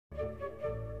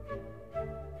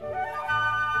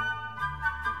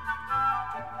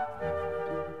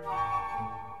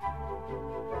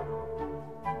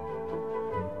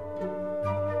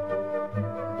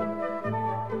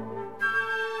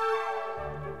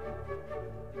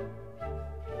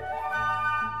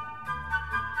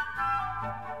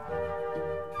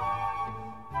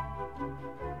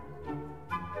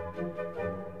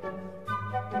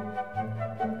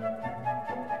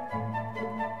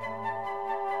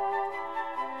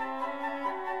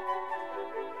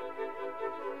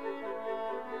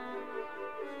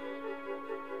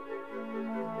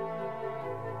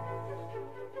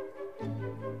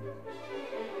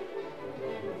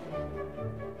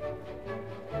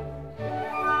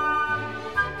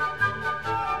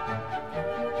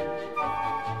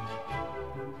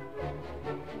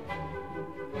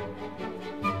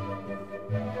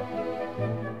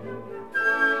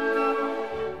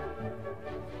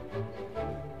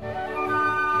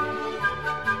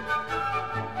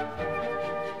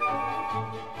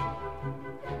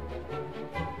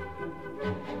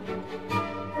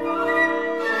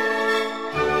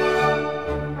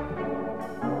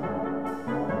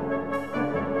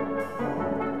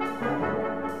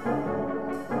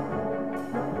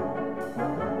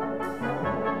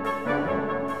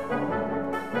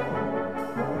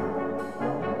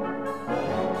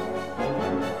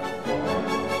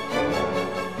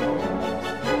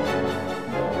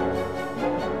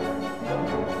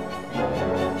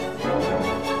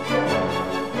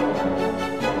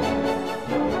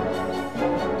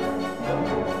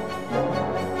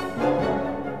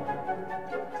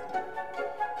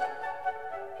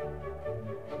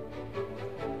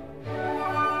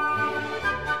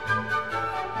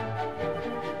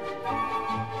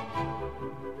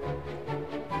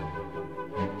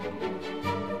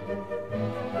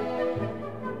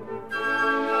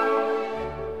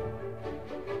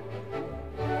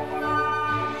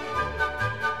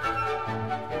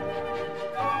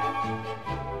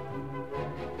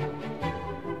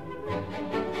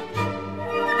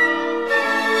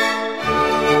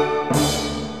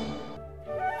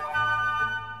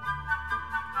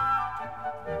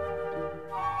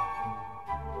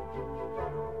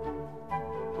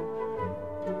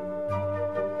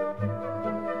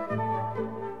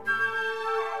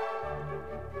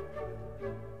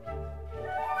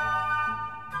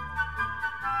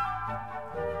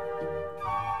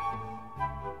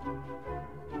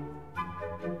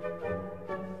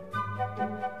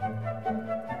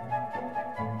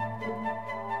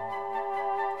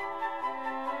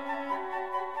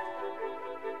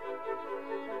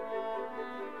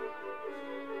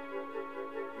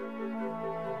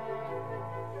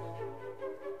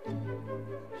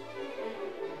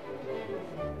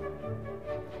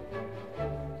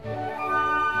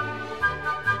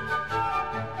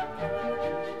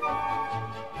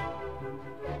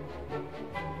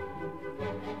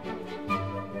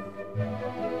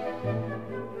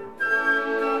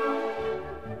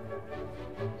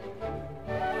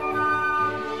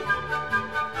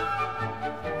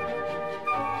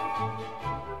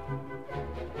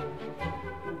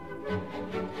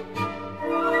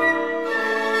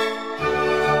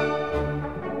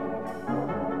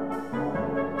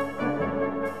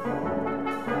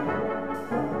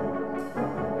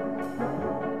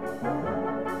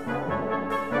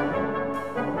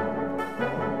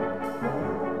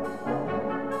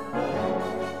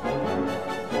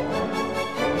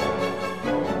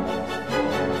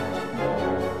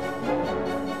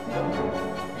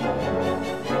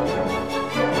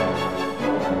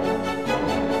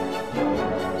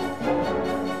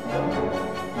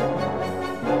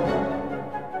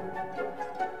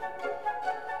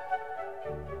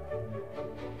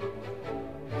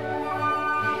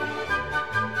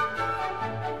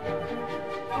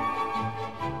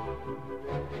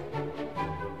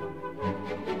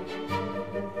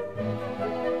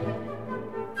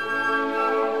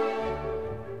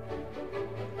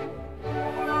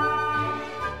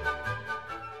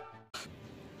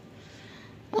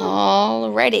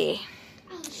Alrighty.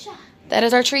 That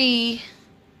is our tree.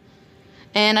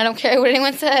 And I don't care what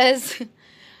anyone says.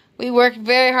 We worked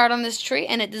very hard on this tree,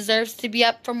 and it deserves to be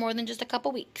up for more than just a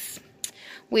couple weeks.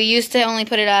 We used to only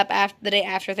put it up after the day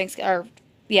after Thanksgiving. Or,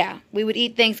 yeah, we would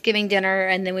eat Thanksgiving dinner,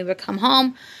 and then we would come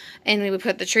home, and we would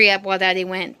put the tree up while Daddy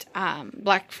went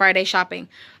Black Friday shopping.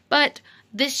 But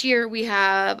this year, we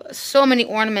have so many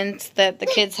ornaments that the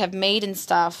kids have made and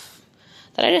stuff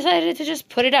that I decided to just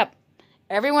put it up.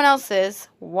 Everyone else is.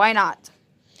 Why not?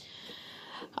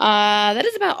 That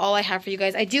is about all I have for you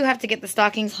guys. I do have to get the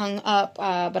stockings hung up,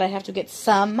 but I have to get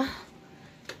some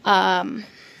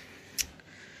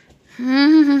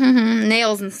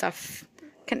nails and stuff.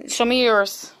 Show me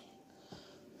yours.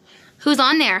 Who's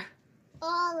on there?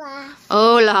 Olaf.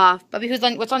 Olaf. Bubby,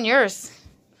 what's on yours?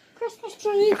 Christmas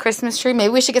tree. A Christmas tree.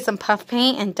 Maybe we should get some puff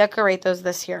paint and decorate those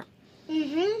this year.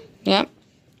 Mm-hmm. Yep.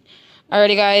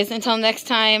 Alrighty, guys. Until next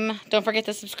time, don't forget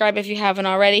to subscribe if you haven't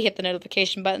already. Hit the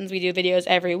notification buttons. We do videos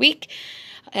every week.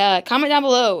 Comment down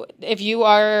below if you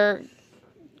are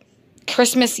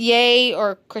Christmas yay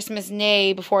or Christmas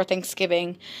nay before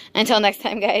Thanksgiving. Until next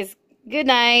time, guys. Good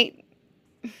night.